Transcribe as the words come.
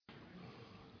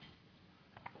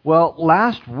Well,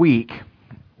 last week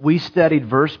we studied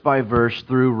verse by verse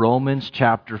through Romans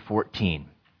chapter 14.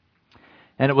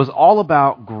 And it was all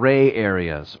about gray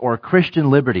areas or Christian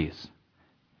liberties.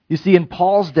 You see, in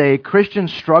Paul's day,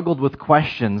 Christians struggled with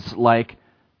questions like,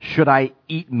 should I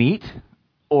eat meat?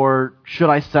 Or should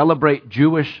I celebrate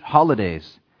Jewish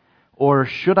holidays? Or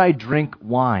should I drink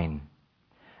wine?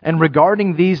 And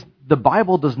regarding these, the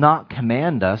Bible does not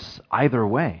command us either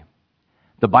way.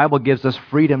 The Bible gives us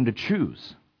freedom to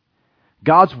choose.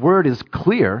 God's word is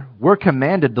clear. We're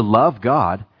commanded to love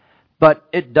God, but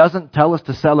it doesn't tell us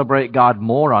to celebrate God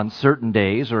more on certain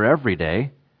days or every day.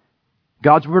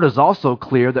 God's word is also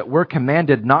clear that we're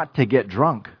commanded not to get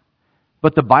drunk,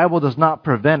 but the Bible does not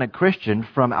prevent a Christian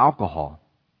from alcohol.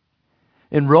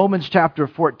 In Romans chapter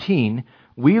 14,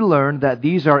 we learn that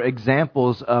these are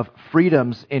examples of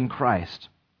freedoms in Christ,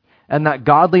 and that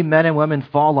godly men and women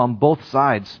fall on both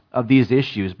sides of these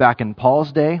issues back in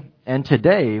Paul's day. And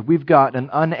today, we've got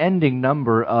an unending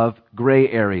number of gray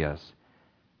areas.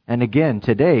 And again,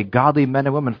 today, godly men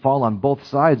and women fall on both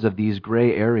sides of these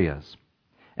gray areas.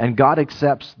 And God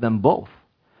accepts them both,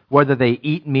 whether they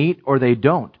eat meat or they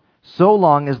don't, so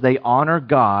long as they honor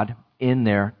God in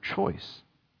their choice.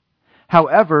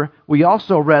 However, we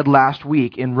also read last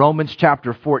week in Romans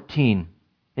chapter 14,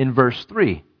 in verse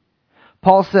 3,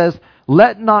 Paul says,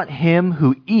 "Let not him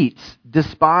who eats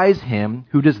despise him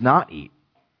who does not eat.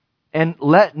 And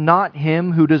let not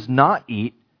him who does not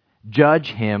eat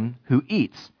judge him who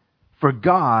eats, for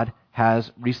God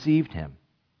has received him."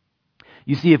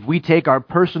 You see, if we take our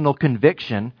personal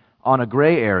conviction on a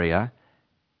gray area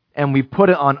and we put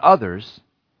it on others,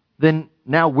 then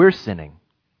now we're sinning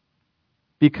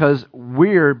because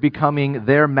we're becoming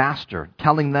their master,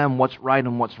 telling them what's right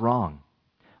and what's wrong.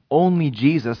 Only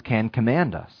Jesus can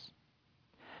command us.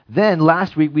 Then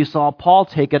last week we saw Paul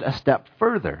take it a step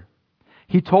further.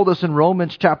 He told us in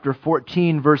Romans chapter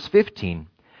 14, verse 15,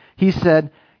 he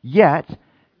said, "Yet,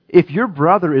 if your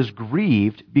brother is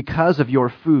grieved because of your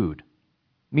food,"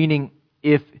 meaning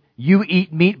if you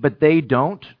eat meat but they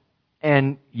don't,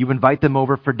 and you invite them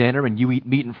over for dinner and you eat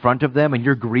meat in front of them and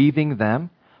you're grieving them,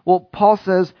 well, Paul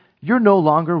says, you're no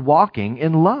longer walking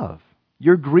in love.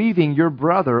 You're grieving your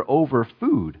brother over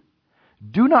food.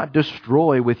 Do not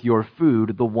destroy with your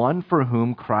food the one for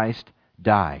whom Christ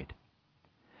died.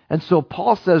 And so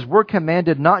Paul says we're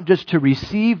commanded not just to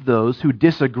receive those who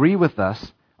disagree with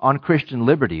us on Christian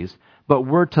liberties, but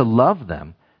we're to love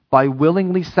them by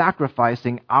willingly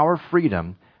sacrificing our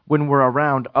freedom when we're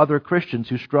around other Christians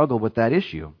who struggle with that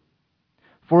issue.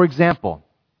 For example,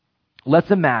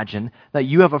 let's imagine that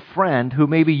you have a friend who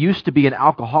maybe used to be an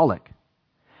alcoholic.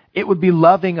 It would be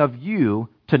loving of you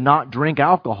to not drink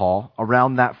alcohol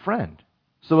around that friend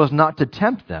so as not to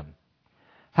tempt them.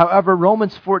 However,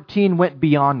 Romans 14 went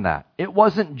beyond that. It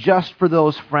wasn't just for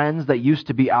those friends that used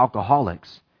to be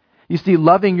alcoholics. You see,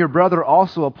 loving your brother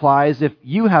also applies if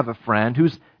you have a friend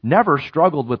who's never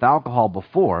struggled with alcohol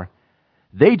before.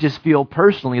 They just feel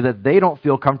personally that they don't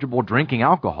feel comfortable drinking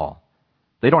alcohol.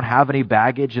 They don't have any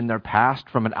baggage in their past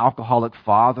from an alcoholic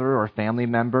father or family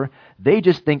member. They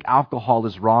just think alcohol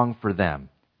is wrong for them.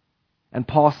 And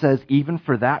Paul says, even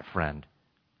for that friend,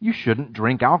 you shouldn't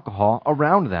drink alcohol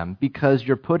around them because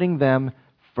you're putting them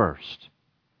first.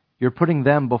 You're putting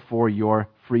them before your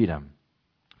freedom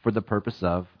for the purpose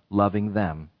of loving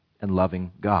them and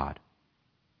loving God.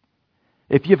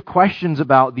 If you have questions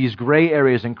about these gray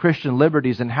areas in Christian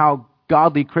liberties and how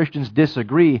godly Christians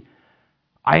disagree,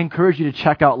 I encourage you to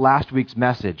check out last week's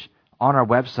message on our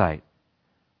website.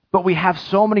 But we have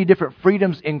so many different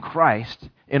freedoms in Christ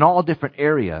in all different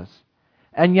areas.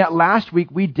 And yet last week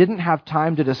we didn't have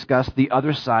time to discuss the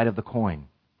other side of the coin.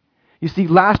 You see,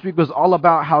 last week was all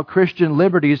about how Christian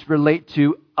liberties relate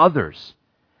to others.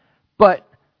 But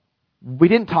we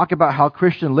didn't talk about how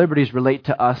Christian liberties relate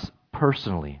to us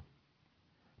personally.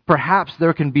 Perhaps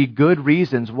there can be good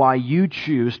reasons why you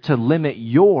choose to limit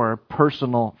your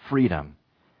personal freedom.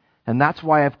 And that's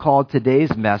why I've called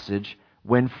today's message,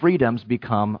 When Freedoms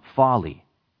Become Folly.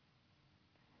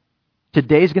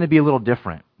 Today's going to be a little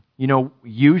different. You know,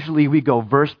 usually we go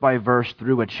verse by verse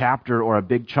through a chapter or a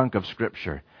big chunk of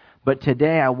Scripture. But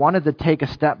today I wanted to take a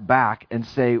step back and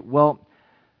say, well,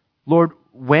 Lord,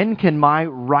 when can my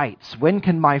rights, when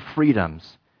can my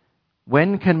freedoms,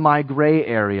 when can my gray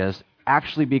areas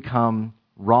actually become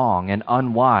wrong and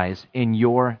unwise in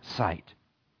your sight?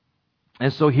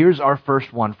 And so here's our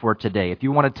first one for today. If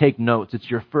you want to take notes,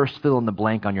 it's your first fill in the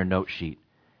blank on your note sheet.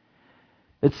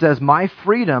 It says, my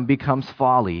freedom becomes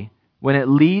folly when it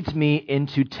leads me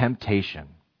into temptation.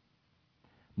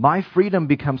 My freedom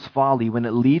becomes folly when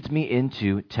it leads me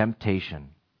into temptation.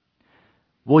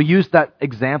 We'll use that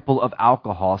example of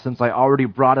alcohol since I already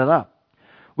brought it up.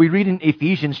 We read in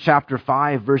Ephesians chapter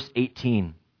 5, verse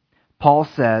 18. Paul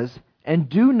says, "And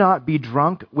do not be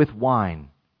drunk with wine,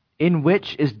 in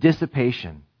which is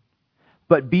dissipation,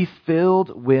 but be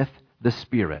filled with the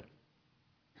Spirit."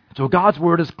 So God's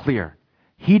word is clear.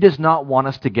 He does not want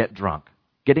us to get drunk.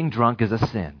 Getting drunk is a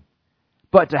sin.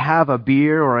 But to have a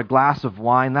beer or a glass of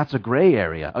wine, that's a gray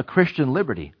area, a Christian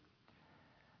liberty.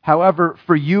 However,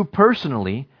 for you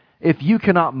personally, if you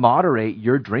cannot moderate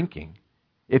your drinking,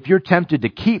 if you're tempted to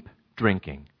keep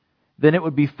drinking, then it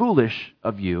would be foolish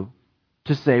of you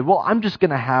to say, well, I'm just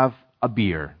going to have a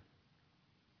beer,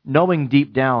 knowing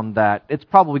deep down that it's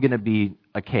probably going to be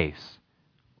a case.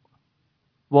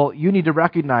 Well, you need to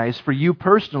recognize for you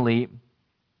personally,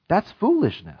 that's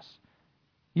foolishness.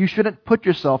 You shouldn't put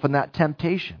yourself in that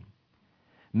temptation.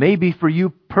 Maybe for you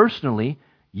personally,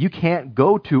 you can't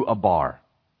go to a bar.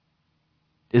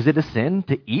 Is it a sin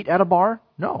to eat at a bar?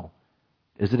 No.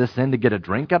 Is it a sin to get a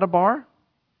drink at a bar?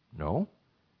 No.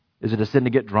 Is it a sin to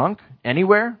get drunk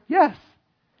anywhere? Yes.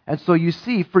 And so you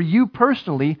see, for you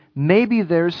personally, maybe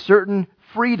there's certain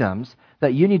freedoms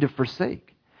that you need to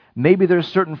forsake. Maybe there's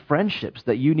certain friendships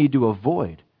that you need to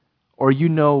avoid, or you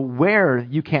know where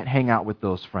you can't hang out with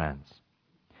those friends.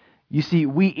 You see,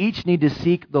 we each need to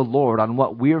seek the Lord on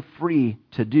what we're free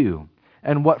to do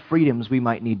and what freedoms we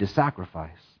might need to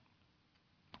sacrifice.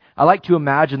 I like to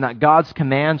imagine that God's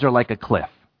commands are like a cliff.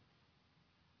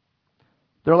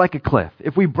 They're like a cliff.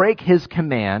 If we break His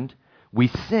command, we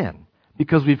sin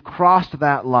because we've crossed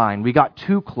that line. We got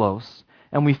too close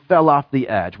and we fell off the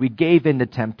edge. We gave in to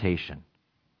temptation.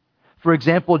 For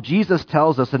example, Jesus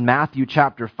tells us in Matthew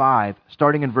chapter 5,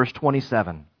 starting in verse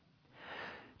 27,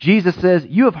 Jesus says,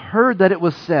 "You have heard that it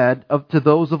was said to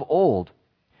those of old,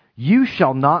 'You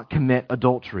shall not commit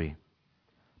adultery.'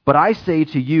 But I say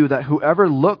to you that whoever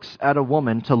looks at a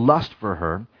woman to lust for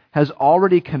her has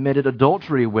already committed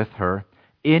adultery with her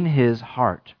in his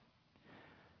heart."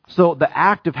 So the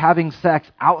act of having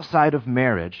sex outside of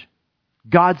marriage,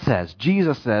 God says,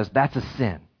 Jesus says, that's a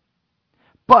sin.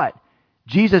 But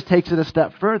Jesus takes it a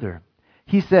step further.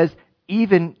 He says,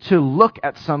 even to look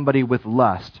at somebody with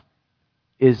lust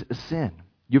is a sin.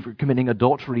 You're committing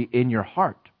adultery in your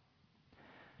heart.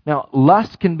 Now,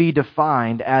 lust can be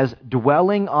defined as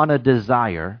dwelling on a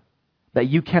desire that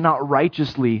you cannot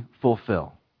righteously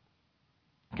fulfill.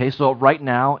 Okay, so right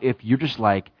now, if you're just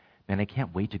like, man, I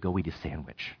can't wait to go eat a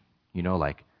sandwich.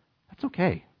 That's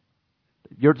okay.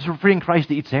 You're free in Christ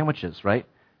to eat sandwiches, right?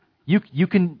 You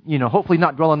can, hopefully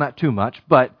not dwell on that too much,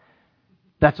 but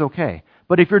that's okay.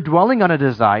 But if you're dwelling on a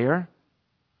desire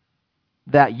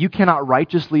that you cannot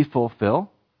righteously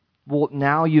fulfill, well,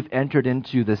 now you've entered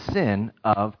into the sin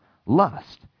of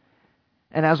lust.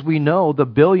 And as we know, the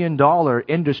billion-dollar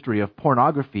industry of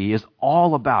pornography is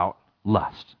all about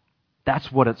lust.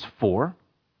 That's what it's for.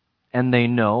 And they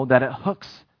know that it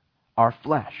hooks our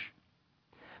flesh.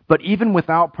 But even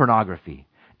without pornography,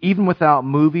 even without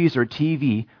movies or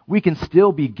TV, we can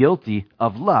still be guilty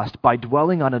of lust by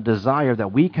dwelling on a desire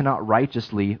that we cannot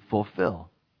righteously fulfill.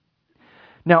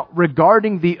 Now,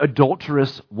 regarding the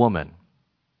adulterous woman,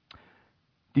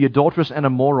 the adulterous and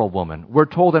immoral woman, we're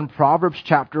told in Proverbs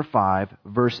chapter 5,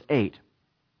 verse 8,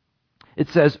 it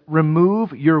says,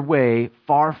 "Remove your way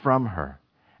far from her,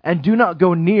 and do not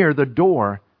go near the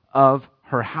door of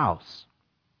her house."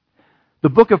 The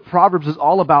book of Proverbs is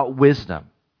all about wisdom,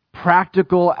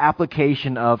 practical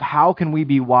application of how can we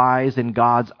be wise in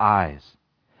God's eyes.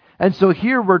 And so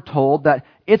here we're told that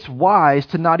it's wise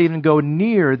to not even go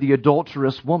near the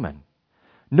adulterous woman.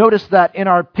 Notice that in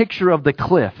our picture of the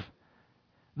cliff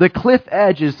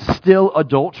edge is still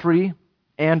adultery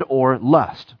and or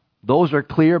lust. Those are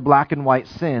clear black and white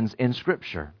sins in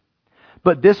Scripture.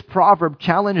 But this proverb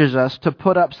challenges us to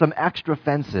put up some extra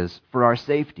fences for our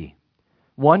safety.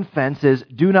 One fence is,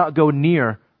 do not go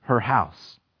near her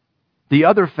house. The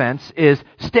other fence is,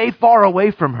 stay far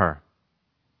away from her.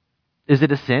 Is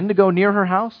it a sin to go near her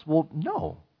house? Well,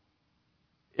 no.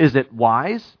 Is it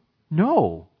wise?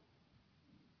 No.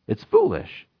 It's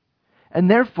foolish. And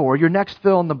therefore, your next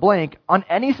fill in the blank, on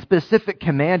any specific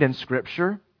command in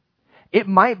Scripture, it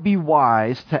might be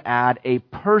wise to add a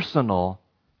personal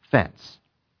fence.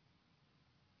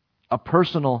 A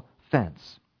personal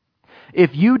fence.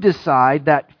 If you decide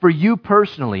that for you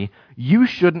personally, you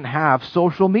shouldn't have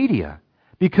social media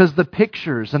because the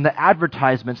pictures and the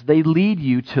advertisements, they lead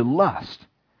you to lust.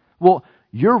 Well,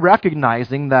 you're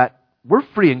recognizing that we're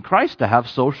free in Christ to have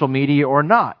social media or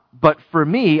not. But for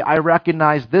me, I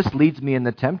recognize this leads me in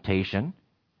the temptation,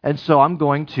 and so I'm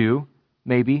going to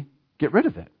maybe get rid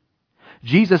of it.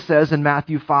 Jesus says in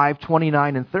Matthew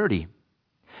 5:29 and 30,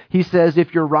 He says,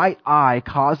 if your right eye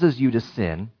causes you to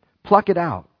sin, pluck it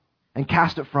out and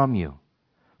cast it from you.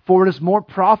 For it is more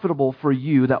profitable for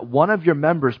you that one of your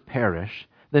members perish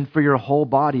than for your whole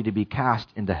body to be cast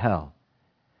into hell.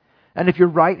 And if your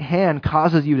right hand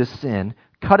causes you to sin,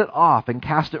 cut it off and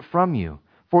cast it from you.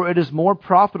 For it is more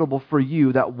profitable for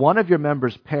you that one of your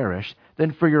members perish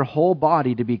than for your whole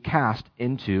body to be cast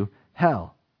into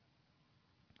hell.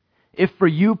 If for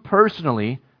you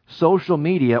personally, social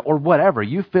media or whatever,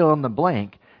 you fill in the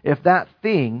blank, if that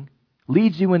thing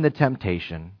leads you into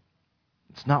temptation,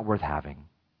 it's not worth having.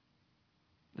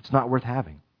 It's not worth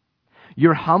having.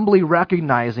 You're humbly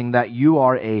recognizing that you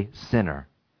are a sinner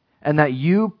and that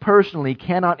you personally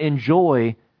cannot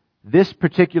enjoy this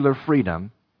particular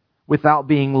freedom without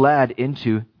being led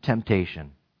into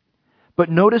temptation. But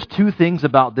notice two things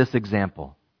about this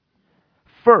example.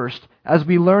 First, as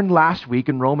we learned last week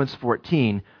in Romans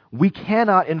 14, we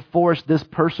cannot enforce this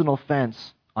personal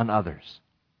fence on others.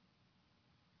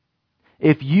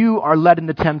 If you are led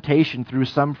into temptation through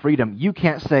some freedom, you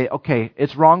can't say, okay,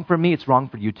 it's wrong for me, it's wrong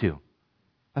for you too.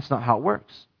 That's not how it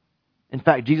works. In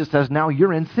fact, Jesus says, now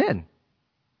you're in sin.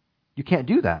 You can't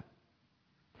do that.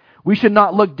 We should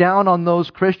not look down on those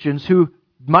Christians who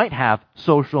might have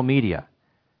social media.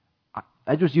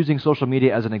 I'm just using social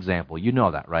media as an example. You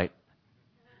know that, right?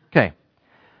 Okay.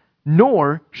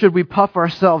 Nor should we puff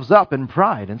ourselves up in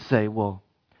pride and say, well,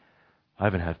 I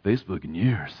haven't had Facebook in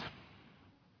years.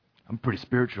 I'm pretty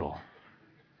spiritual.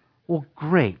 Well,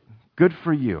 great. Good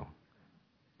for you.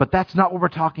 But that's not what we're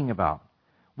talking about.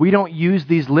 We don't use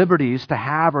these liberties to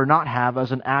have or not have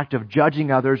as an act of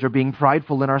judging others or being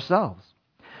prideful in ourselves.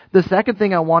 The second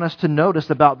thing I want us to notice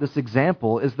about this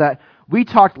example is that we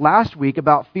talked last week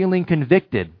about feeling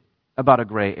convicted about a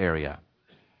gray area.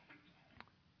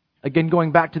 Again,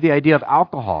 going back to the idea of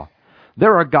alcohol.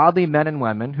 There are godly men and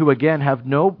women who, again, have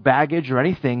no baggage or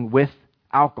anything with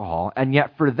alcohol, and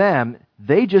yet for them,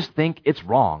 they just think it's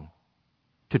wrong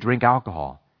to drink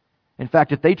alcohol. In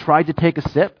fact, if they tried to take a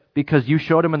sip because you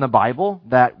showed them in the Bible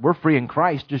that we're free in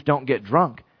Christ, just don't get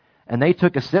drunk, and they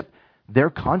took a sip, their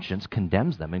conscience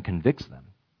condemns them and convicts them.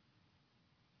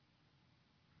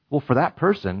 Well, for that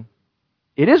person,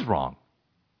 it is wrong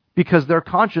because their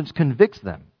conscience convicts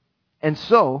them. And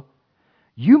so,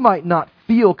 you might not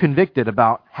feel convicted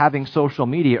about having social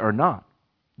media or not.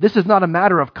 This is not a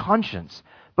matter of conscience,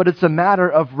 but it's a matter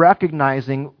of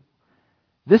recognizing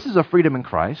this is a freedom in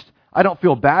Christ. I don't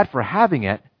feel bad for having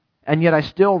it, and yet I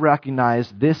still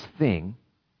recognize this thing,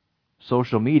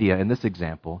 social media in this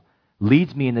example,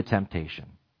 leads me into temptation.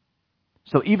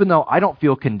 So even though I don't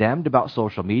feel condemned about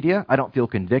social media, I don't feel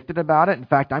convicted about it, in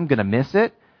fact, I'm going to miss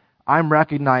it, I'm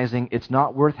recognizing it's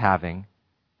not worth having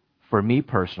for me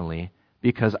personally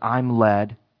because I'm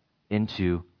led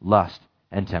into lust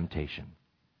and temptation.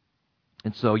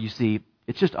 And so you see,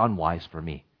 it's just unwise for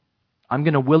me. I'm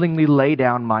going to willingly lay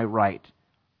down my right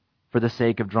for the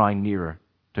sake of drawing nearer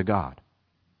to God.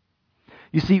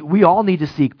 You see, we all need to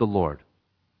seek the Lord.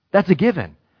 That's a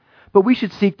given. But we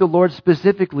should seek the Lord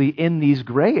specifically in these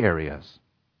gray areas.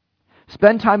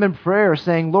 Spend time in prayer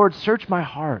saying, Lord, search my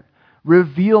heart.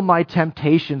 Reveal my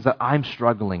temptations that I'm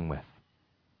struggling with.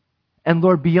 And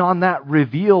Lord, beyond that,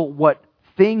 reveal what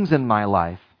things in my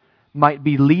life might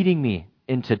be leading me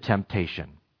into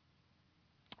temptation.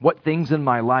 What things in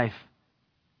my life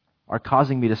are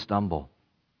causing me to stumble.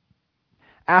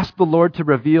 Ask the Lord to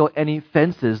reveal any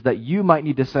fences that you might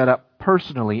need to set up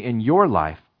personally in your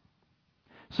life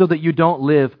so that you don't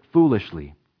live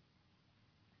foolishly.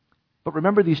 But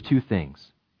remember these two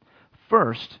things.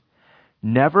 First,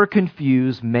 never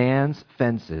confuse man's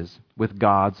fences with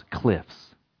God's cliffs.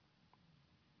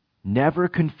 Never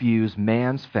confuse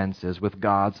man's fences with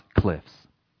God's cliffs.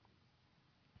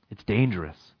 It's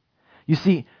dangerous. You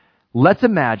see, let's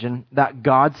imagine that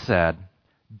God said,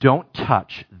 don't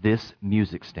touch this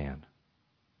music stand.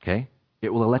 Okay?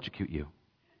 It will electrocute you.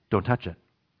 Don't touch it.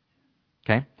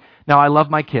 Okay? Now, I love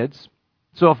my kids.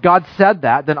 So if God said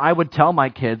that, then I would tell my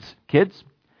kids,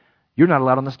 you're not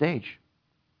allowed on the stage.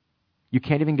 You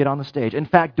can't even get on the stage. In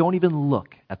fact, don't even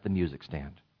look at the music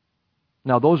stand.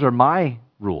 Now, those are my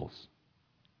rules.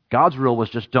 God's rule was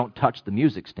just don't touch the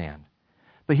music stand.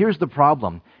 But here's the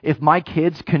problem. If my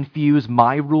kids confuse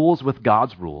my rules with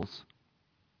God's rules,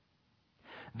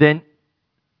 then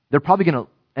they're probably going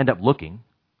to end up looking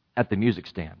at the music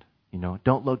stand. You know,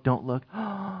 don't look, don't look.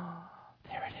 Oh,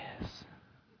 there it is.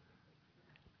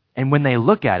 And when they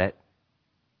look at it,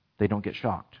 they don't get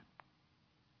shocked.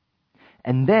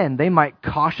 And then they might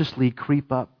cautiously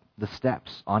creep up the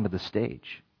steps onto the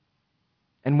stage.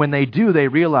 And when they do, they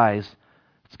realize,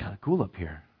 it's kind of cool up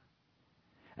here.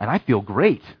 And I feel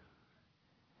great.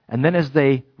 And then as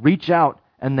they reach out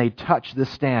and they touch this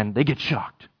stand, they get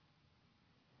shocked.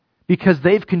 Because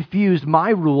they've confused my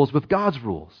rules with God's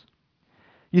rules.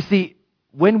 You see,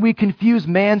 when we confuse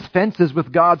man's fences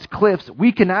with God's cliffs,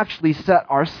 we can actually set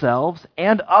ourselves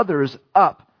and others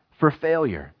up for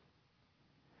failure.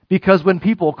 Because when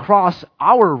people cross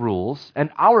our rules and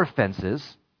our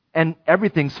fences and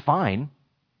everything's fine,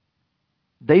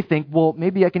 they think, well,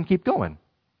 maybe I can keep going.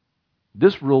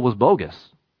 This rule was bogus,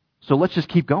 so let's just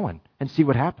keep going and see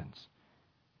what happens.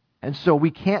 And so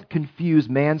we can't confuse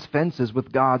man's fences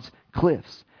with God's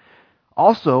cliffs.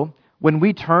 Also, when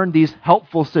we turn these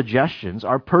helpful suggestions,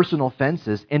 our personal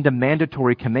fences, into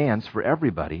mandatory commands for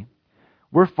everybody,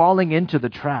 we're falling into the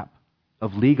trap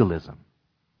of legalism.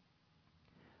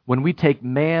 When we take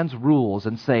man's rules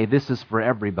and say, this is for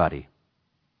everybody.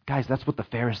 Guys, that's what the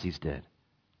Pharisees did.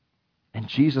 And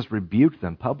Jesus rebuked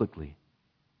them publicly.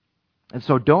 And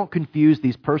so don't confuse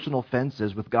these personal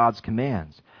fences with God's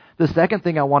commands. The second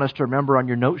thing I want us to remember on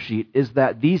your note sheet is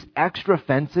that these extra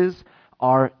fences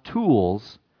are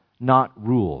tools, not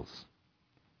rules.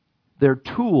 They're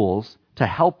tools to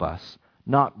help us,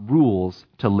 not rules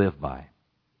to live by.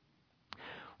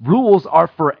 Rules are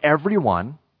for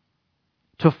everyone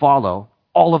to follow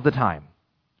all of the time,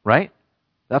 right?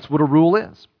 That's what a rule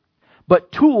is.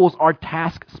 But tools are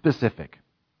task-specific.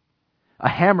 A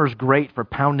hammer's great for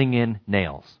pounding in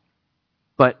nails,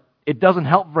 but it doesn't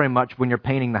help very much when you're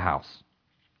painting the house.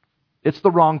 It's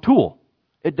the wrong tool.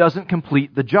 It doesn't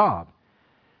complete the job.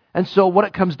 And so what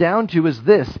it comes down to is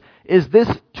this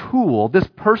tool, this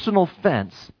personal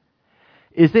fence,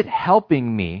 is it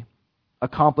helping me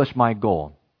accomplish my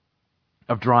goal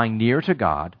of drawing near to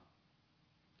God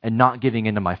and not giving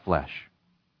into my flesh?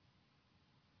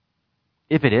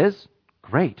 If it is,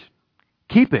 great.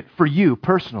 Keep it for you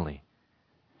personally.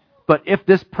 But if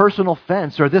this personal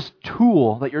fence or this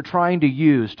tool that you're trying to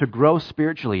use to grow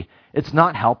spiritually, it's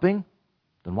not helping,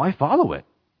 then why follow it?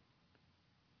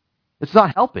 It's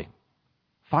not helping.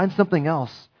 Find something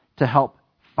else to help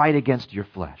fight against your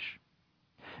flesh.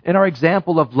 In our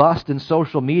example of lust and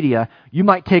social media, you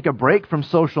might take a break from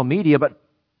social media, but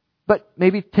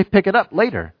maybe pick it up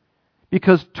later.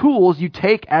 Because tools you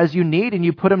take as you need and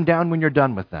you put them down when you're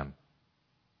done with them.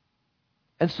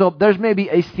 And so there's maybe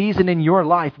a season in your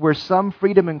life where some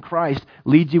freedom in Christ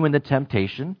leads you into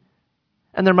temptation.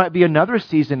 And there might be another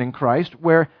season in Christ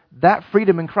where that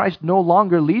freedom in Christ no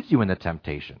longer leads you into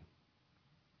temptation.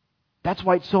 That's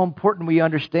why it's so important we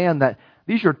understand that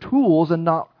these are tools and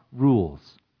not rules.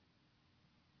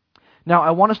 Now,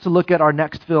 I want us to look at our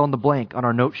next fill in the blank on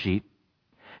our note sheet.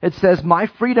 It says, my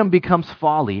freedom becomes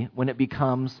folly when it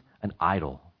becomes an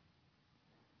idol.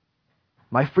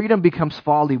 My freedom becomes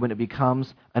folly when it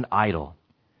becomes an idol.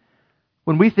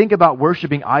 When we think about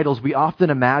worshiping idols, we often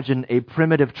imagine a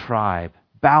primitive tribe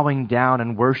bowing down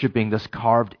and worshiping this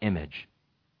carved image.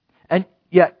 And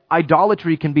yet,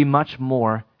 idolatry can be much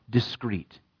more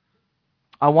discreet.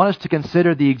 I want us to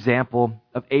consider the example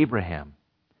of Abraham.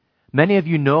 Many of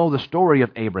you know the story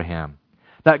of Abraham,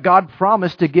 that God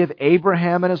promised to give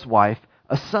Abraham and his wife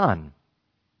a son,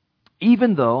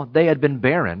 even though they had been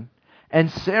barren and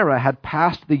Sarah had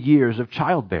passed the years of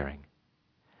childbearing.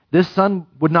 This son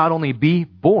would not only be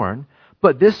born,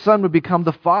 but this son would become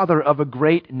the father of a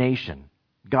great nation,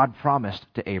 God promised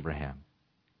to Abraham.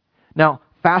 Now,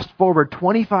 fast forward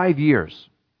 25 years.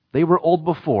 They were old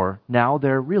before, now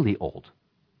they're really old.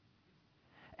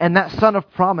 And that son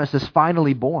of promise is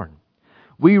finally born.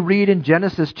 We read in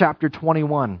Genesis chapter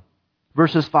 21,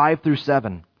 verses 5 through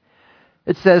 7.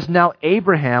 It says, now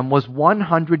Abraham was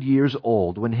 100 years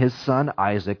old when his son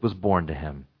Isaac was born to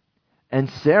him. And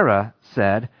Sarah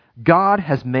said, God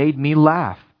has made me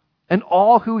laugh, and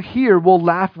all who hear will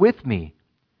laugh with me.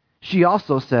 She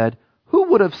also said, who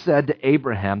would have said to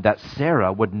Abraham that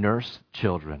Sarah would nurse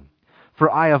children? For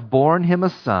I have borne him a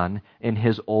son in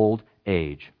his old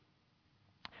age.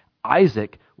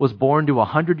 Isaac was born to a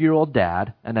 100-year-old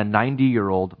dad and a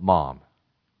 90-year-old mom.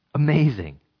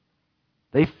 Amazing.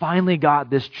 They finally got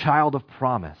this child of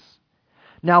promise.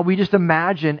 Now we just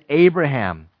imagine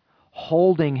Abraham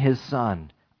holding his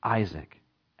son, Isaac,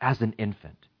 as an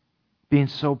infant, being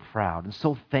so proud and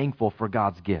so thankful for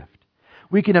God's gift.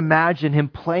 We can imagine him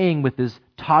playing with his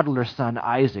toddler son,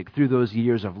 Isaac, through those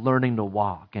years of learning to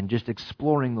walk and just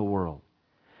exploring the world.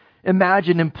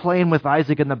 Imagine him playing with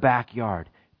Isaac in the backyard,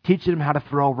 teaching him how to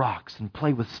throw rocks and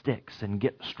play with sticks and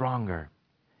get stronger.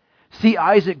 See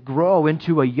Isaac grow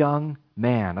into a young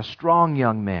man, a strong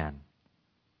young man.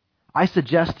 I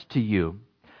suggest to you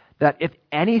that if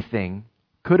anything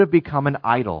could have become an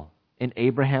idol in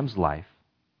Abraham's life,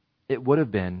 it would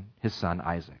have been his son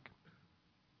Isaac.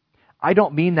 I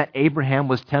don't mean that Abraham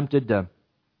was tempted to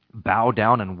bow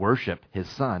down and worship his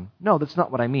son. No, that's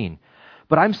not what I mean.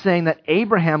 But I'm saying that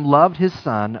Abraham loved his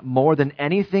son more than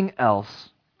anything else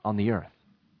on the earth.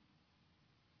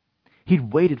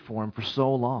 He'd waited for him for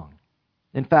so long.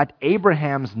 In fact,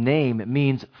 Abraham's name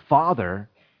means father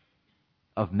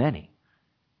of many.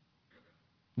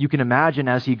 You can imagine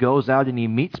as he goes out and he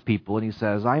meets people and he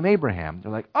says, I'm Abraham.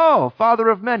 They're like, oh, father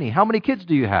of many. How many kids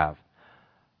do you have?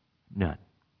 None.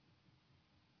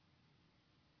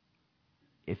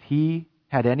 If he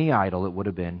had any idol, it would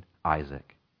have been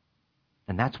Isaac.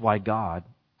 And that's why God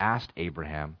asked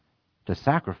Abraham to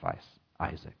sacrifice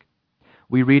Isaac.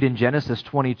 We read in Genesis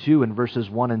 22 in verses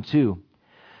 1 and 2.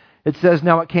 It says,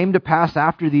 Now it came to pass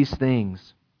after these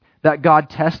things that God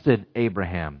tested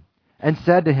Abraham and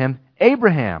said to him,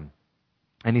 Abraham.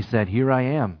 And he said, Here I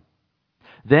am.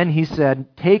 Then he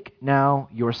said, Take now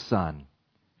your son,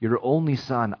 your only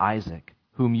son Isaac,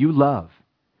 whom you love,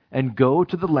 and go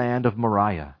to the land of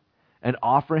Moriah, and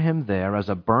offer him there as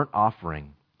a burnt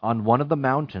offering on one of the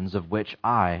mountains of which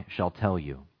I shall tell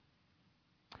you.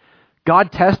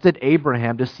 God tested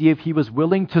Abraham to see if he was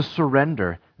willing to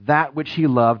surrender that which he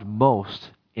loved most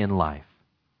in life.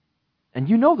 And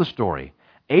you know the story.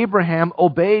 Abraham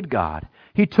obeyed God.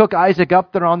 He took Isaac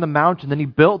up there on the mountain, and he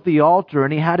built the altar,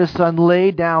 and he had his son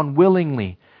lay down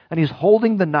willingly, and he's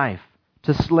holding the knife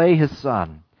to slay his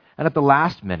son. And at the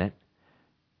last minute,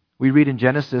 we read in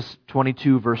Genesis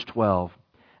 22, verse 12,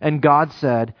 And God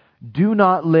said, Do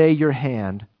not lay your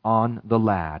hand on the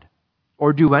lad,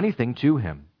 or do anything to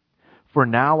him. For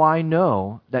now I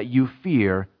know that you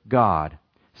fear God,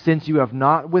 since you have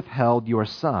not withheld your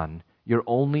son, your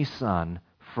only son,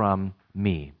 from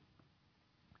me.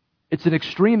 It's an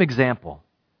extreme example.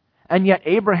 And yet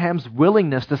Abraham's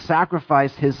willingness to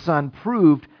sacrifice his son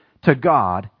proved to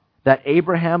God that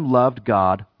Abraham loved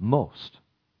God most.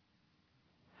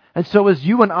 And so as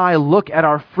you and I look at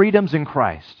our freedoms in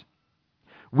Christ,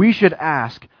 we should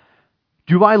ask,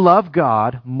 do I love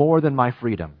God more than my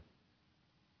freedom?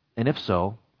 And if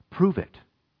so, prove it.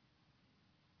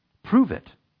 Prove it.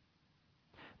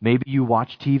 Maybe you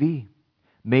watch TV.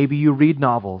 Maybe you read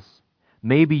novels.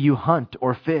 Maybe you hunt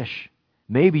or fish.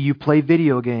 Maybe you play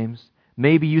video games.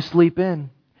 Maybe you sleep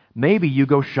in. Maybe you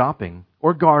go shopping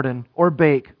or garden or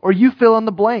bake or you fill in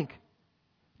the blank.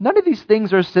 None of these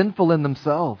things are sinful in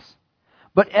themselves.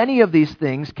 But any of these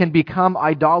things can become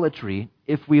idolatry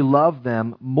if we love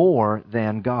them more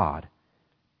than God.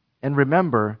 And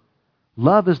remember,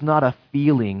 love is not a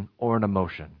feeling or an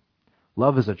emotion.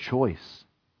 Love is a choice.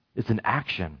 It's an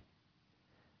action.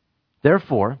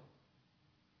 Therefore,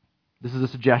 this is a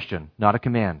suggestion, not a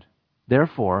command.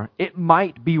 Therefore, it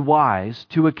might be wise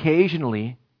to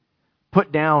occasionally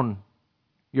put down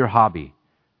your hobby,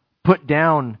 put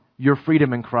down your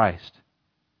freedom in Christ,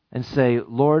 and say,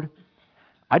 Lord,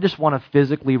 I just want to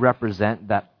physically represent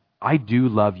that I do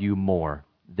love you more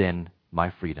than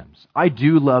my freedoms. I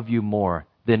do love you more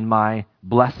than my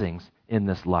blessings in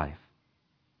this life.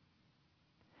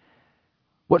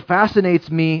 What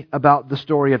fascinates me about the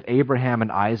story of Abraham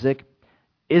and Isaac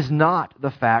is not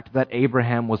the fact that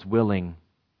Abraham was willing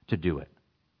to do it.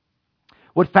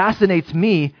 What fascinates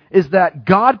me is that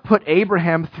God put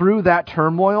Abraham through that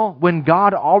turmoil when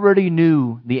God already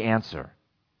knew the answer.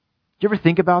 Do you ever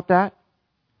think about that?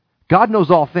 God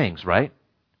knows all things, right?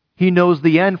 He knows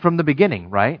the end from the beginning,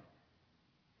 right?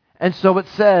 And so it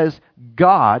says,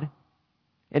 God,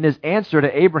 in his answer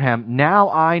to Abraham, now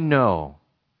I know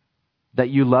that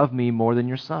you love me more than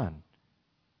your son.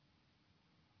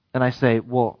 And I say,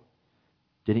 well,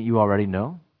 didn't you already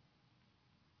know?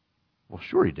 Well,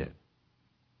 sure he did.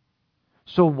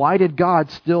 So why did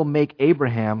God still make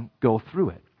Abraham go through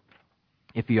it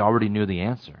if he already knew the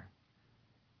answer?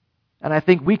 And I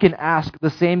think we can ask the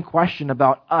same question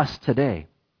about us today.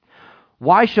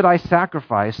 Why should I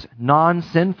sacrifice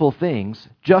non-sinful things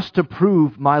just to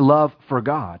prove my love for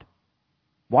God?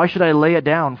 Why should I lay it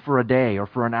down for a day or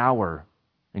for an hour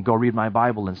and go read my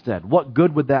Bible instead? What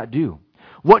good would that do?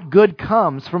 What good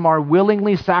comes from our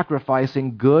willingly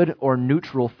sacrificing good or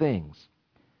neutral things?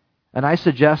 And I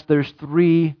suggest there's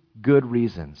 3 good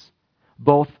reasons,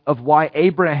 both of why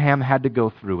Abraham had to go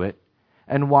through it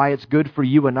and why it's good for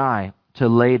you and I to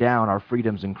lay down our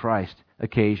freedoms in Christ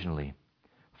occasionally.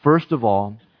 First of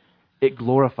all, it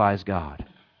glorifies God.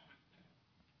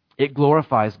 It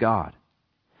glorifies God.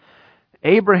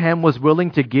 Abraham was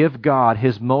willing to give God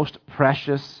his most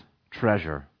precious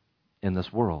treasure in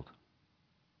this world.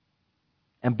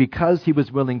 And because he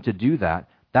was willing to do that,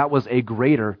 that was a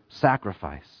greater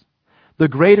sacrifice. The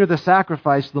greater the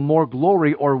sacrifice, the more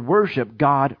glory or worship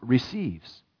God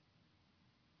receives.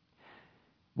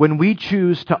 When we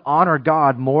choose to honor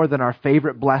God more than our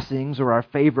favorite blessings or our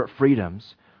favorite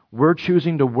freedoms, we're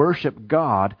choosing to worship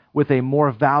God with a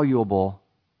more valuable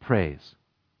praise.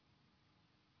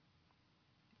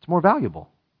 It's more valuable.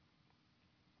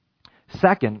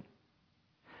 Second,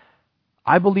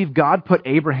 I believe God put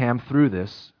Abraham through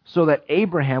this so that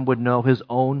Abraham would know his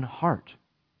own heart.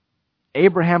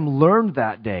 Abraham learned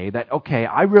that day that, okay,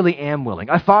 I really am willing.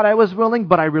 I thought I was willing,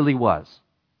 but I really was.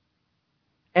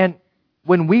 And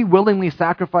when we willingly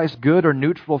sacrifice good or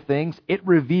neutral things, it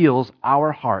reveals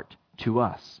our heart to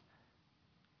us.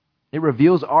 It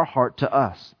reveals our heart to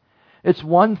us. It's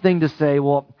one thing to say,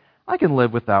 well, I can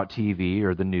live without TV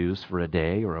or the news for a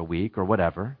day or a week or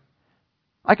whatever.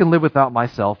 I can live without my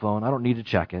cell phone. I don't need to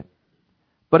check it.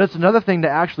 But it's another thing to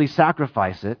actually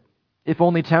sacrifice it, if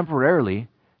only temporarily,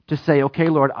 to say, okay,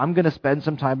 Lord, I'm going to spend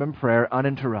some time in prayer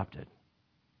uninterrupted.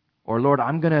 Or, Lord,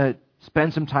 I'm going to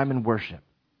spend some time in worship.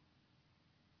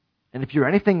 And if you're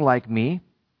anything like me,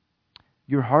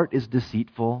 your heart is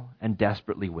deceitful and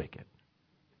desperately wicked.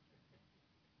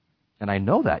 And I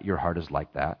know that your heart is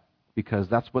like that because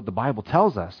that's what the Bible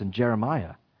tells us in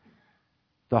Jeremiah.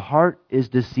 The heart is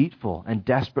deceitful and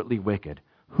desperately wicked.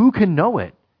 Who can know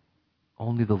it?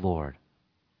 Only the Lord.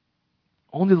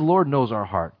 Only the Lord knows our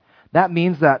heart. That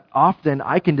means that often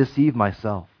I can deceive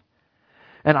myself.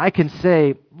 And I can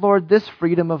say, Lord, this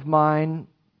freedom of mine,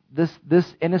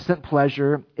 this innocent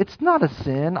pleasure, it's not a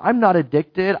sin. I'm not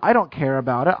addicted. I don't care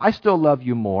about it. I still love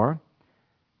you more.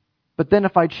 But then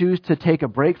if I choose to take a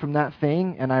break from that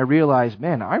thing and I realize,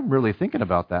 man, I'm really thinking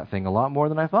about that thing a lot more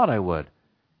than I thought I would,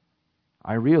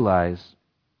 I realize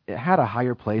it had a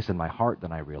higher place in my heart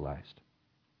than I realized.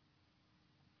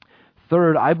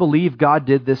 Third, I believe God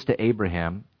did this to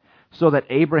Abraham so that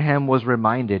Abraham was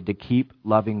reminded to keep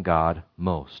loving God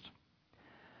most.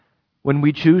 When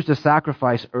we choose to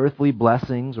sacrifice earthly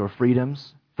blessings or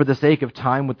freedoms for the sake of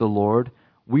time with the Lord,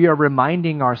 we are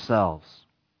reminding ourselves.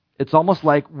 It's almost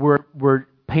like we're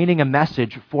painting a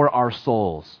message for our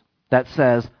souls that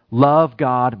says, love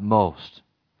God most.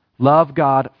 Love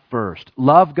God first.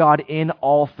 Love God in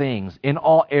all things, in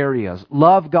all areas.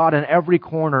 Love God in every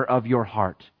corner of your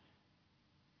heart.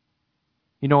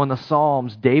 You know, in the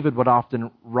Psalms, David would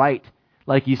often write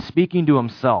like he's speaking to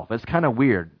himself. It's kind of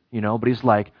weird, you know, but he's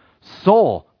like,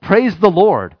 soul, praise the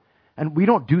Lord. And we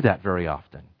don't do that very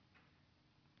often.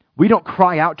 We don't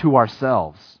cry out to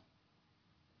ourselves.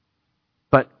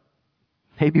 But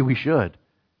maybe we should.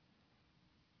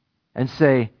 And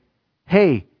say,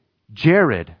 hey,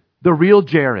 Jared, the real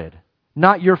Jared,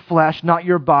 not your flesh, not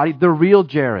your body, the real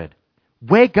Jared,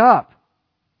 wake up.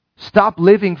 Stop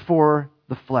living for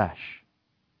the flesh,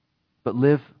 but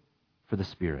live for the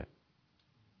Spirit.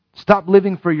 Stop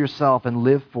living for yourself and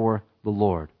live for the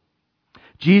Lord.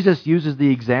 Jesus uses the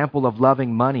example of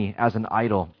loving money as an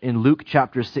idol in Luke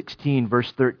chapter 16,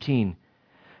 verse 13.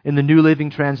 In the New Living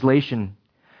Translation,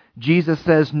 Jesus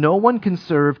says, no one can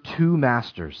serve two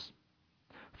masters,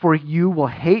 for you will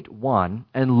hate one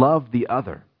and love the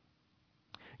other.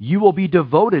 You will be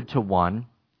devoted to one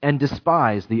and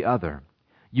despise the other.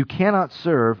 You cannot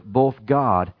serve both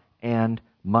God and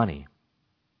money.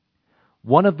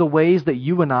 One of the ways that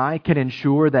you and I can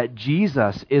ensure that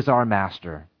Jesus is our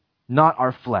master, not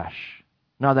our flesh,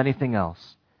 not anything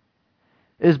else,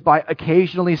 is by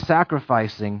occasionally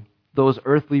sacrificing those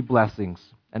earthly blessings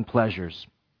and pleasures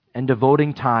and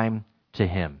devoting time to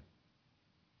Him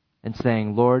and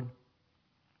saying, Lord,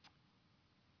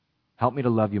 help me to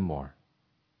love you more.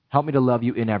 Help me to love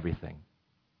you in everything.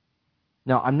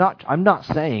 Now, I'm not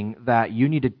saying that you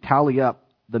need to tally up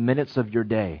the minutes of your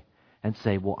day and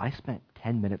say, well, I spent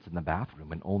 10 minutes in the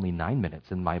bathroom and only 9 minutes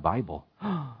in my Bible.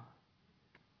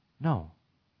 No.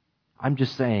 I'm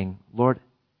just saying, Lord,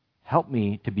 help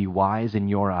me to be wise in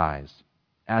your eyes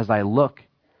as I look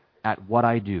at what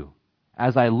I do,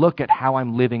 as I look at how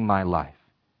I'm living my life.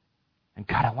 And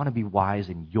God, I want to be wise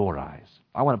in your eyes.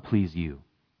 I want to please you.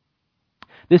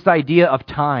 This idea of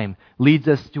time leads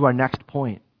us to our next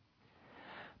point.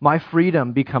 My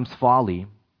freedom becomes folly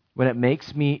when it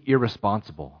makes me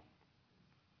irresponsible.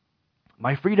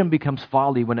 My freedom becomes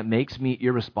folly when it makes me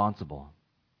irresponsible.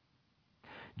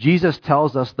 Jesus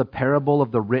tells us the parable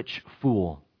of the rich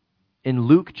fool in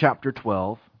Luke chapter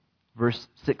 12, verse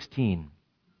 16.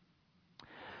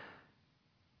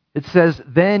 It says,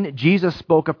 then Jesus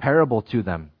spoke a parable to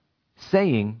them,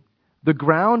 saying, the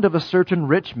ground of a certain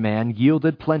rich man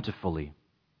yielded plentifully.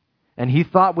 And he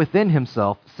thought within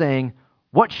himself, saying,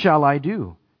 what shall I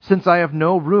do, since I have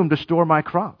no room to store my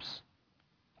crops?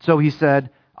 So he said,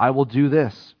 I will do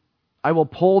this. I will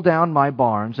pull down my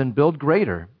barns and build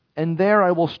greater, and there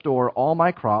I will store all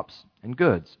my crops and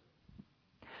goods.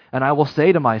 And I will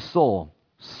say to my soul,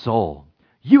 soul,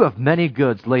 you have many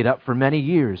goods laid up for many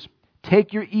years.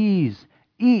 Take your ease,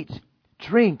 eat,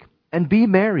 drink, and be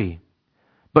merry.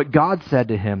 But God said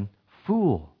to him,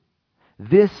 fool,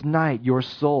 this night your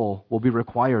soul will be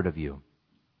required of you.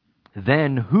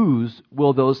 Then whose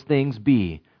will those things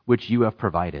be which you have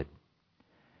provided?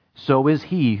 So is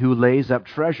he who lays up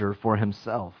treasure for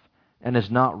himself and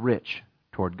is not rich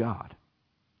toward God.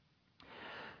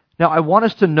 Now, I want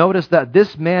us to notice that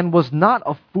this man was not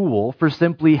a fool for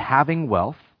simply having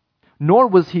wealth, nor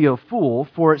was he a fool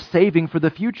for saving for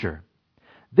the future.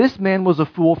 This man was a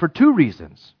fool for two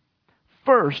reasons.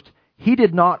 First, he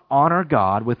did not honor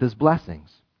God with his blessings,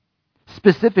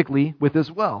 specifically with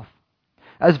his wealth.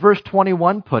 As verse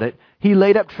 21 put it, he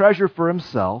laid up treasure for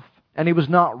himself, and he was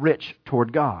not rich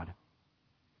toward God.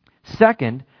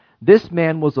 Second, this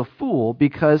man was a fool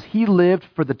because he lived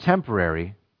for the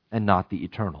temporary and not the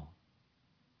eternal.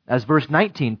 As verse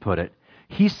 19 put it,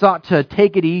 he sought to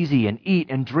take it easy and eat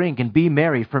and drink and be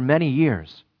merry for many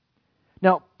years.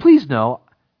 Now, please know,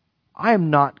 I am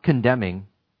not condemning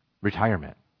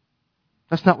retirement.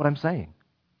 That's not what I'm saying.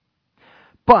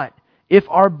 But if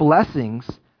our blessings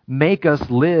make us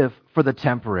live for the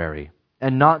temporary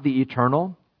and not the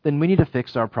eternal, then we need to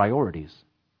fix our priorities.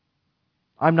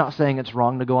 I'm not saying it's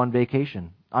wrong to go on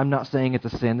vacation. I'm not saying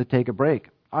it's a sin to take a break.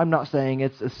 I'm not saying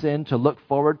it's a sin to look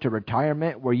forward to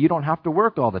retirement where you don't have to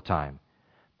work all the time.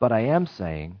 But I am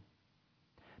saying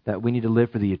that we need to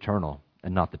live for the eternal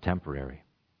and not the temporary.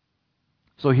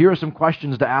 So here are some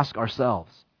questions to ask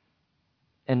ourselves.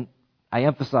 And I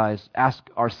emphasize, ask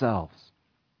ourselves.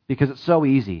 Because it's so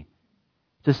easy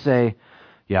to say,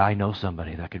 yeah, I know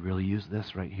somebody that could really use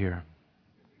this right here.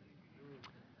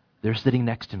 They're sitting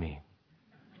next to me.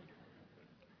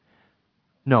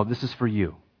 No, this is for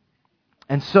you.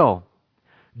 And so,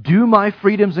 do my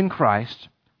freedoms in Christ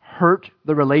hurt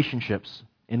the relationships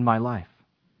in my life?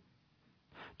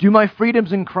 Do my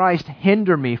freedoms in Christ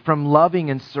hinder me from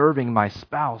loving and serving my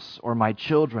spouse or my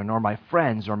children or my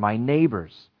friends or my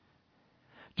neighbors?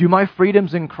 Do my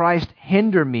freedoms in Christ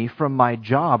hinder me from my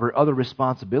job or other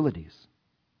responsibilities?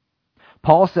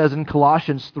 Paul says in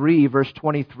Colossians 3, verse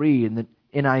 23 in the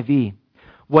NIV,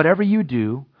 whatever you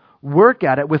do, work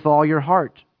at it with all your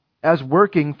heart, as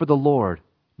working for the Lord,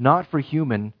 not for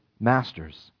human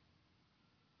masters.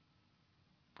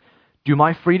 Do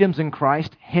my freedoms in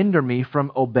Christ hinder me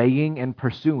from obeying and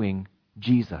pursuing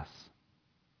Jesus?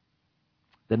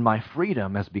 Then my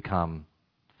freedom has become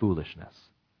foolishness.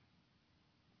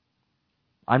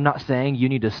 I'm not saying you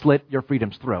need to slit your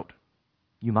freedom's throat.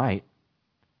 You might.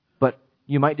 But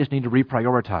you might just need to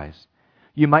reprioritize.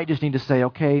 You might just need to say,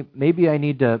 okay, maybe I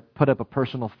need to put up a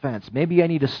personal fence. Maybe I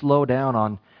need to slow down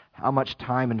on how much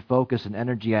time and focus and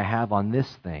energy I have on this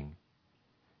thing.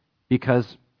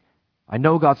 Because I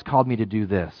know God's called me to do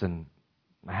this, and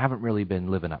I haven't really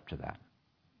been living up to that.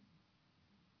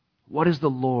 What is the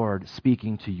Lord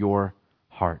speaking to your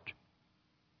heart?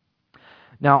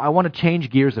 Now, I want to change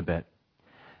gears a bit,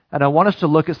 and I want us to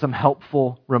look at some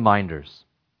helpful reminders.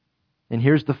 And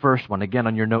here's the first one, again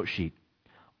on your note sheet.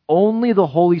 Only the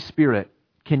Holy Spirit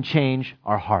can change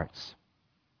our hearts.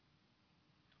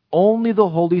 Only the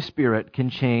Holy Spirit can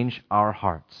change our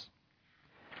hearts.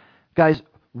 Guys,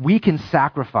 we can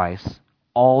sacrifice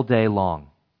all day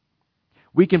long.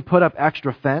 We can put up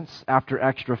extra fence after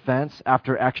extra fence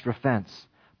after extra fence.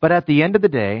 But at the end of the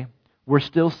day, we're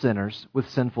still sinners with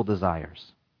sinful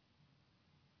desires.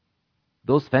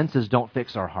 Those fences don't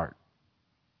fix our heart.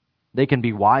 They can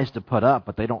be wise to put up,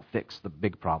 but they don't fix the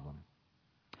big problem.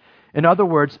 In other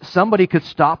words, somebody could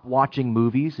stop watching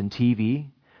movies and TV.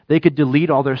 They could delete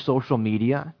all their social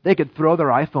media. They could throw their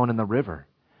iPhone in the river.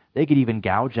 They could even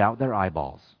gouge out their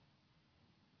eyeballs.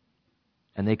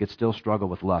 And they could still struggle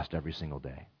with lust every single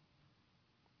day.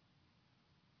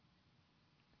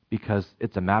 Because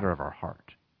it's a matter of our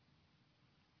heart.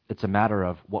 It's a matter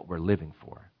of what we're living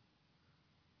for.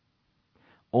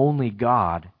 Only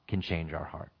God can change our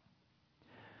heart.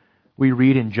 We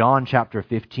read in John chapter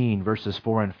 15, verses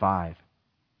 4 and 5.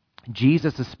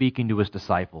 Jesus is speaking to his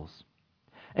disciples.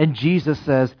 And Jesus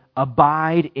says,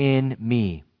 abide in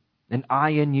me, and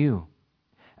I in you.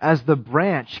 As the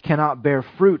branch cannot bear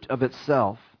fruit of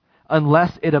itself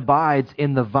unless it abides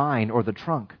in the vine or the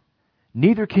trunk,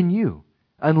 neither can you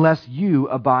unless you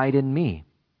abide in me.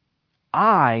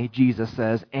 I, Jesus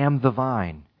says, am the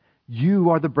vine. You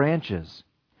are the branches.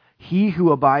 He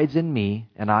who abides in me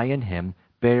and I in him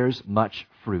bears much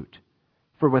fruit.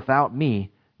 For without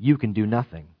me, you can do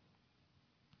nothing.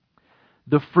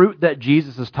 The fruit that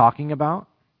Jesus is talking about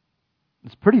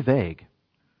is pretty vague.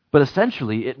 But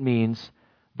essentially, it means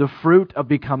the fruit of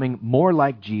becoming more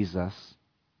like Jesus,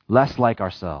 less like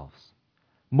ourselves.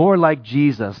 More like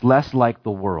Jesus, less like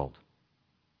the world.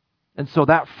 And so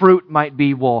that fruit might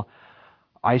be, well,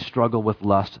 I struggle with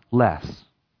lust less.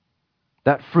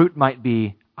 That fruit might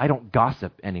be, I don't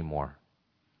gossip anymore.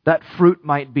 That fruit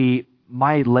might be,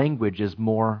 my language is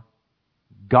more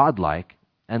godlike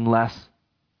and less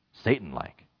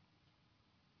Satan-like.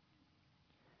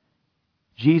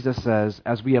 Jesus says,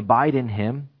 as we abide in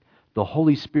Him, the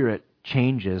Holy Spirit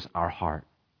changes our heart.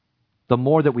 The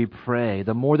more that we pray,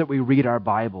 the more that we read our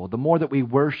Bible, the more that we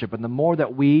worship, and the more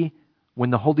that when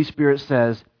the Holy Spirit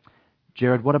says,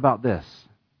 Jared, what about this?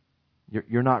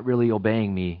 You're not really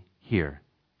obeying me here.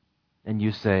 And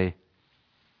you say,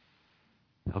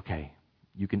 okay,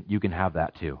 you can have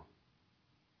that too.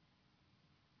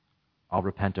 I'll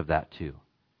repent of that too.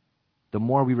 The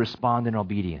more we respond in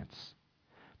obedience,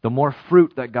 the more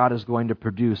fruit that God is going to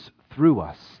produce through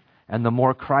us, and the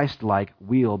more Christ-like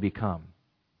we'll become.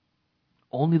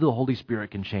 Only the Holy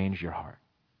Spirit can change your heart.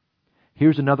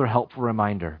 Here's another helpful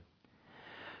reminder.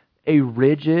 A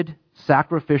rigid,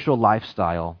 sacrificial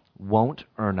lifestyle won't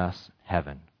earn us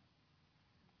heaven.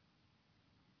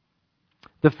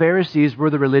 The Pharisees were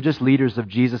the religious leaders of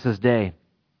Jesus' day.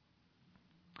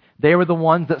 They were the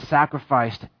ones that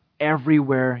sacrificed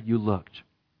everywhere you looked.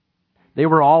 They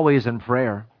were always in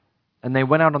prayer, and they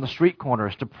went out on the street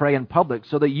corners to pray in public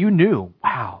so that you knew,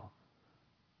 wow,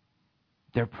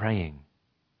 they're praying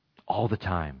all the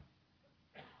time.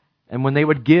 And when they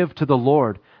would give to the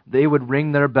Lord, they would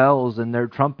ring their bells and their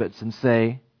trumpets and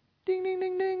say, ding, ding,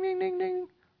 ding, ding, ding, ding, ding.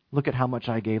 Look at how much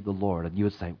I gave the Lord. And you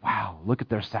would say, wow, look at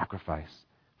their sacrifice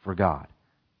for God.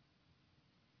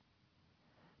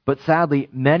 But sadly,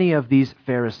 many of these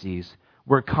Pharisees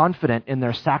were confident in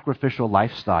their sacrificial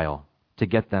lifestyle to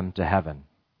get them to heaven.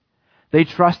 They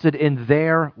trusted in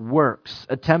their works,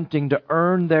 attempting to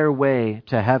earn their way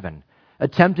to heaven,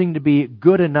 attempting to be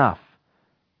good enough.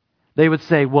 They would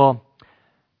say, well,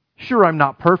 sure, I'm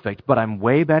not perfect, but I'm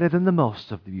way better than the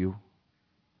most of you.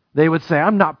 They would say,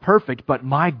 I'm not perfect, but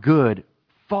my good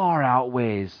far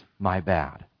outweighs my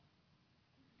bad.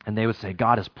 And they would say,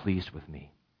 God is pleased with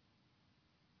me.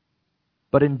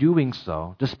 But in doing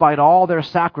so, despite all their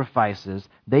sacrifices,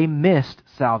 they missed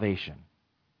salvation.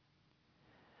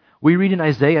 We read in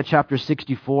Isaiah chapter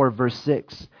 64, verse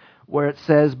 6, where it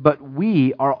says, but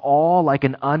we are all like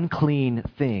an unclean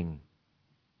thing,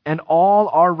 and all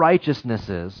our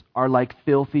righteousnesses are like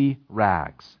filthy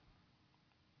rags.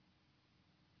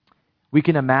 We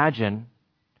can imagine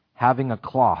having a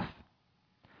cloth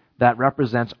that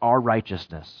represents our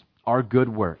righteousness, our good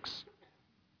works.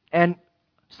 And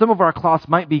some of our cloths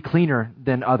might be cleaner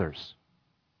than others.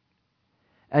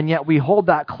 And yet we hold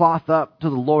that cloth up to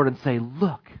the Lord and say,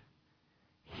 look,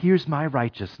 here's my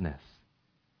righteousness.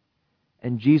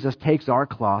 And Jesus takes our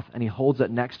cloth and He holds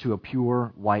it next to a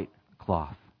pure white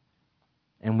cloth.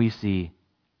 And we see,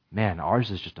 man, ours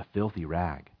is just a filthy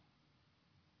rag.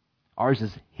 Ours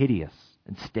is hideous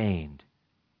and stained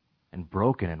and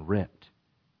broken and ripped.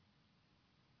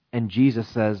 And Jesus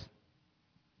says,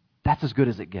 that's as good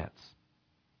as it gets.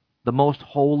 The most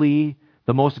holy,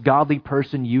 the most godly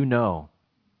person you know,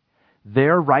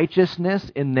 their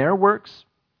righteousness in their works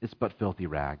is but filthy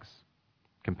rags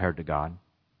compared to God. And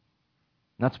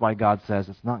that's why God says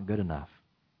it's not good enough.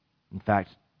 In fact,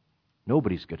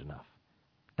 nobody's good enough.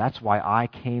 That's why I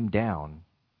came down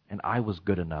and I was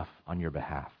good enough on your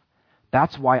behalf.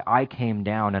 That's why I came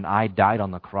down and I died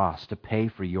on the cross to pay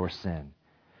for your sin,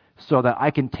 so that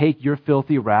I can take your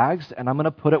filthy rags and I'm going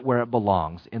to put it where it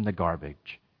belongs, in the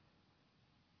garbage.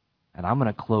 And I'm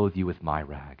going to clothe you with my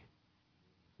rag,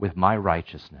 with my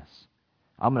righteousness.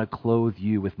 I'm going to clothe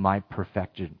you with my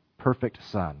perfect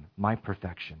Son, my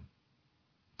perfection.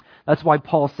 That's why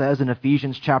Paul says in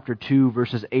Ephesians chapter 2,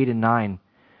 verses 8 and 9,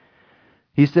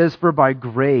 he says, for by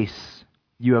grace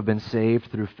you have been saved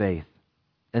through faith,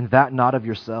 and that not of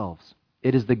yourselves.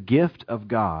 It is the gift of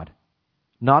God,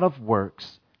 not of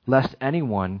works, lest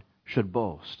anyone should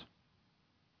boast.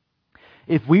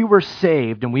 If we were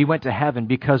saved and we went to heaven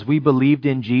because we believed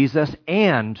in Jesus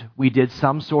and we did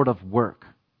some sort of work,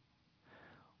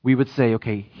 we would say,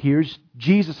 okay, here's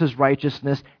Jesus'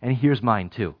 righteousness and here's mine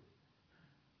too.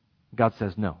 God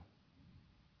says, no.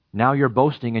 Now you're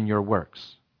boasting in your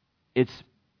works. It's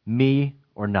me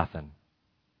or nothing.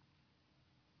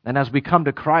 And as we come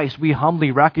to Christ, we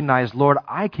humbly recognize, Lord,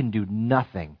 I can do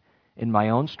nothing in my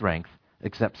own strength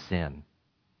except sin.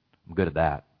 I'm good at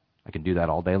that. I can do that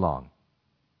all day long.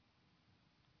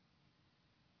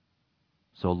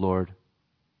 So, Lord,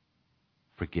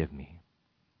 forgive me.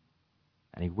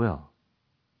 And He will.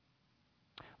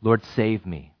 Lord, save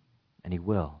me. And He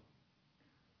will.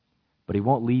 But He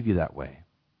won't leave you that way.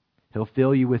 He'll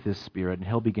fill you with His Spirit, and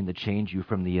He'll begin to change you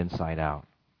from the inside out.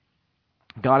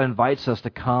 God invites us to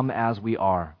come as we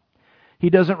are. He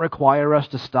doesn't require us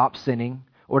to stop sinning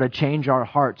or to change our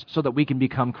hearts so that we can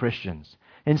become Christians.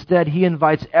 Instead, He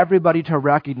invites everybody to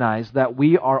recognize that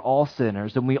we are all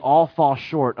sinners and we all fall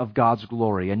short of God's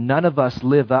glory, and none of us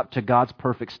live up to God's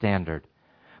perfect standard.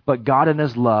 But God in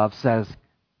His love says,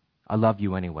 I love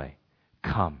you anyway.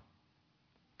 Come.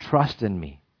 Trust in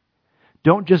me.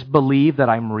 Don't just believe that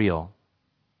I'm real,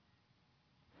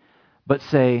 but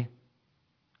say,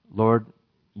 Lord,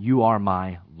 you are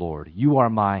my Lord. You are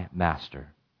my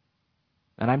Master.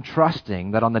 And I'm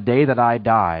trusting that on the day that I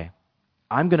die,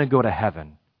 I'm going to go to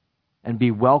heaven and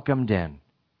be welcomed in.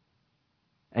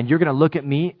 And you're going to look at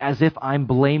me as if I'm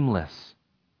blameless.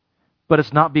 But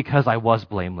it's not because I was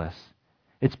blameless.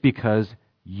 It's because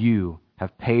you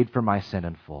have paid for my sin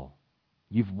in full.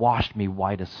 You've washed me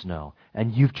white as snow.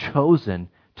 And you've chosen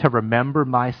to remember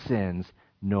my sins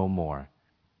no more.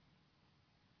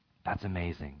 That's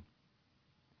amazing.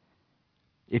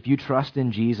 If you trust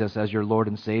in Jesus as your Lord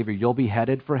and Savior, you'll be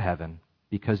headed for heaven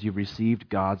because you've received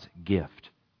God's gift.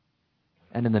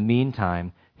 And in the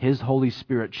meantime, His Holy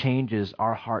Spirit changes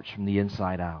our hearts from the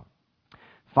inside out.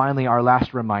 Finally, our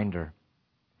last reminder.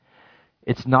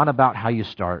 It's not about how you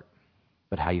start,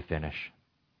 but how you finish.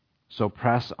 So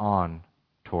press on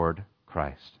toward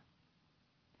Christ.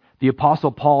 The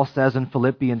Apostle Paul says in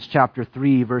Philippians chapter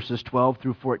 3, verses 12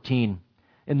 through 14,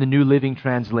 in the New Living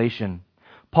Translation,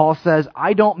 Paul says,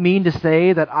 I don't mean to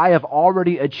say that I have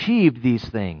already achieved these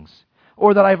things,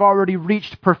 or that I've already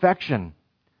reached perfection.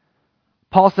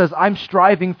 Paul says, I'm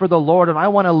striving for the Lord, and I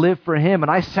want to live for Him,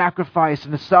 and I sacrifice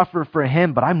and suffer for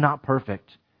Him, but I'm not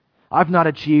perfect. I've not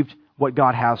achieved what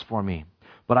God has for me,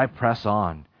 but I press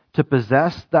on to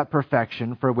possess that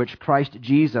perfection for which Christ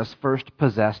Jesus first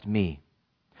possessed me.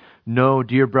 No,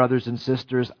 dear brothers and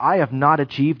sisters, I have not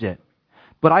achieved it,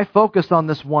 but I focus on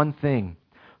this one thing,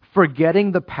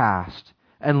 forgetting the past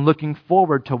and looking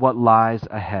forward to what lies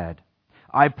ahead.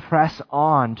 I press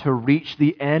on to reach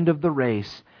the end of the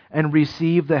race and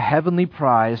receive the heavenly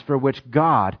prize for which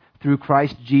God, through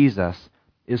Christ Jesus,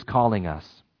 is calling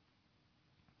us.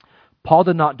 Paul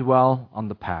did not dwell on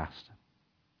the past.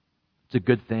 It's a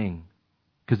good thing,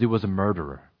 because he was a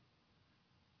murderer.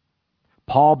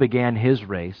 Paul began his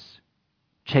race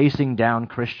chasing down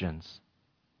Christians,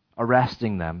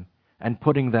 arresting them, and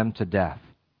putting them to death,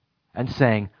 and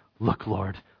saying, look,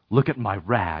 Lord, look at my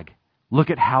rag. Look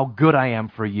at how good I am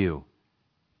for you.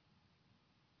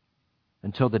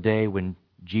 Until the day when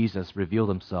Jesus revealed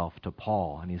Himself to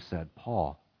Paul, and He said,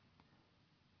 Paul,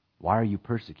 why are you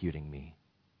persecuting me?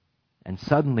 And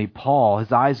suddenly Paul,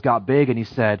 his eyes got big, and he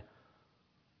said,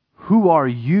 who are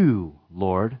you,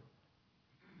 Lord?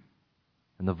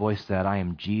 And the voice said, I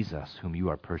am Jesus whom you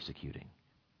are persecuting.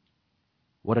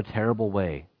 What a terrible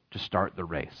way to start the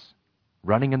race,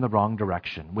 running in the wrong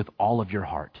direction with all of your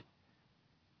heart.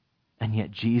 And yet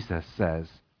Jesus says,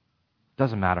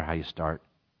 doesn't matter how you start.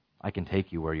 I can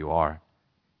take you where you are.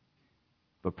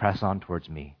 But press on towards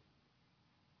me.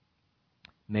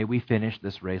 May we finish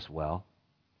this race well.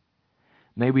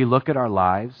 May we look at our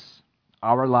lives,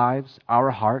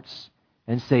 our hearts,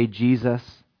 and say, Jesus,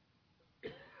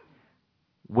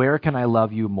 where can I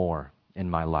love you more in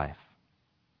my life?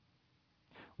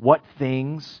 What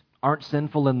things aren't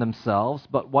sinful in themselves,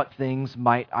 but what things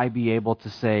might I be able to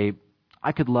say,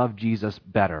 I could love Jesus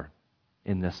better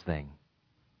in this thing.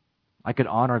 I could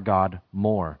honor God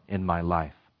more in my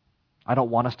life. I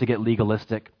don't want us to get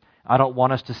legalistic. I don't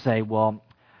want us to say, well,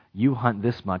 you hunt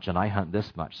this much and I hunt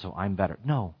this much, so I'm better.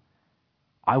 No.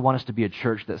 I want us to be a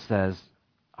church that says,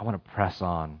 I want to press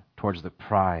on towards the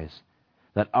prize,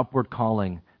 that upward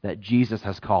calling that Jesus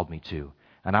has called me to.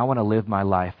 And I want to live my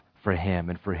life for Him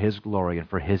and for His glory and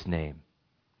for His name.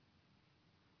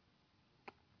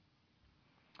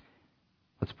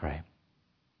 Let's pray.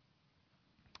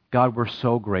 God, we're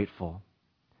so grateful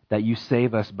that you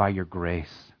save us by your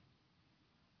grace,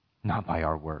 not by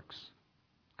our works,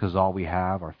 because all we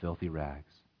have are filthy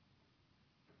rags.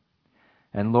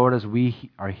 And Lord, as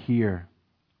we are here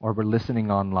or we're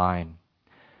listening online,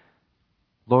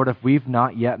 Lord, if we've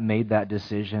not yet made that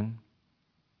decision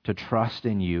to trust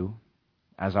in you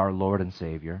as our Lord and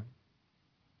Savior,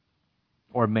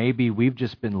 or maybe we've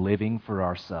just been living for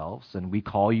ourselves and we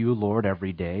call you Lord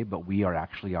every day, but we are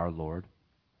actually our Lord.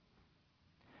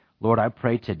 Lord, I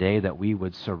pray today that we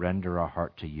would surrender our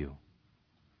heart to you.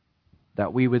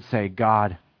 That we would say,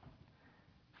 God,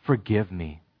 forgive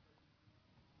me.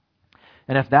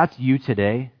 And if that's you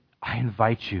today, I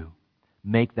invite you,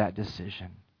 make that decision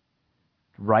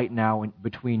right now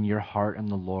between your heart and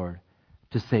the Lord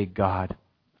to say, God,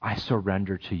 I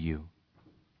surrender to you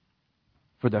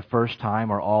for the first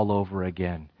time or all over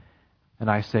again. And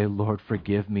I say, Lord,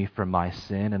 forgive me for my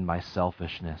sin and my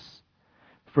selfishness.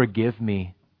 Forgive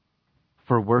me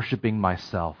for worshiping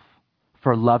myself,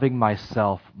 for loving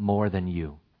myself more than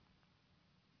you.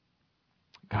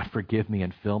 God, forgive me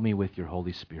and fill me with your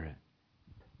Holy Spirit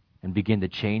and begin to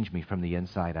change me from the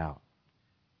inside out.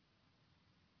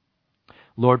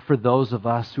 Lord, for those of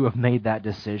us who have made that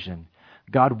decision,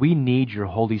 God, we need your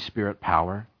Holy Spirit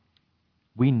power.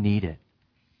 We need it.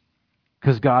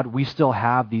 Because, God, we still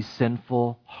have these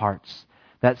sinful hearts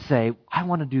that say, I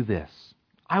want to do this.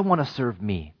 I want to serve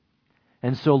me.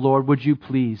 And so, Lord, would you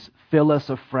please fill us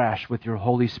afresh with your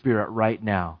Holy Spirit right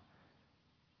now?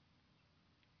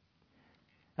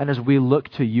 And as we look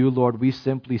to you, Lord, we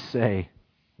simply say,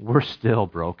 we're still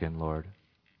broken, Lord.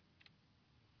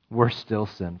 We're still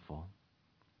sinful.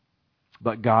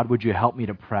 But God, would you help me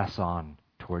to press on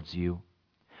towards you?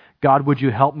 God, would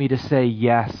you help me to say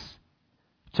yes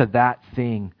to that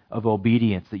thing of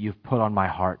obedience that you've put on my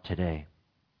heart today?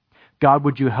 God,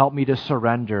 would you help me to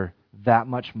surrender that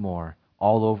much more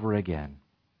all over again?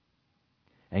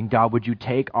 And God, would you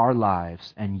take our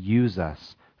lives and use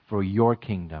us for your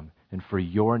kingdom and for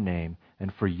your name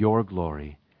and for your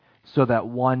glory, so that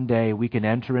one day we can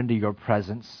enter into your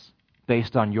presence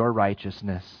based on your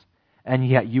righteousness, and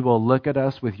yet you will look at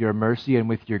us with your mercy and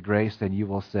with your grace, and you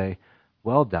will say,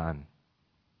 well done,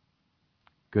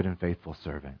 good and faithful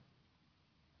servant.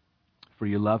 For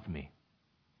you loved me,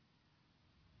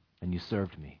 and you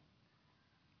served me.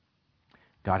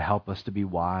 God, help us to be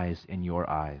wise in your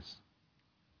eyes.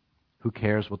 Who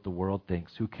cares what the world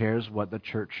thinks? Who cares what the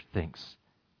church thinks?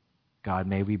 God,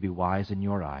 may we be wise in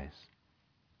your eyes.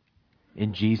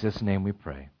 In Jesus' name we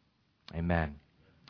pray. Amen.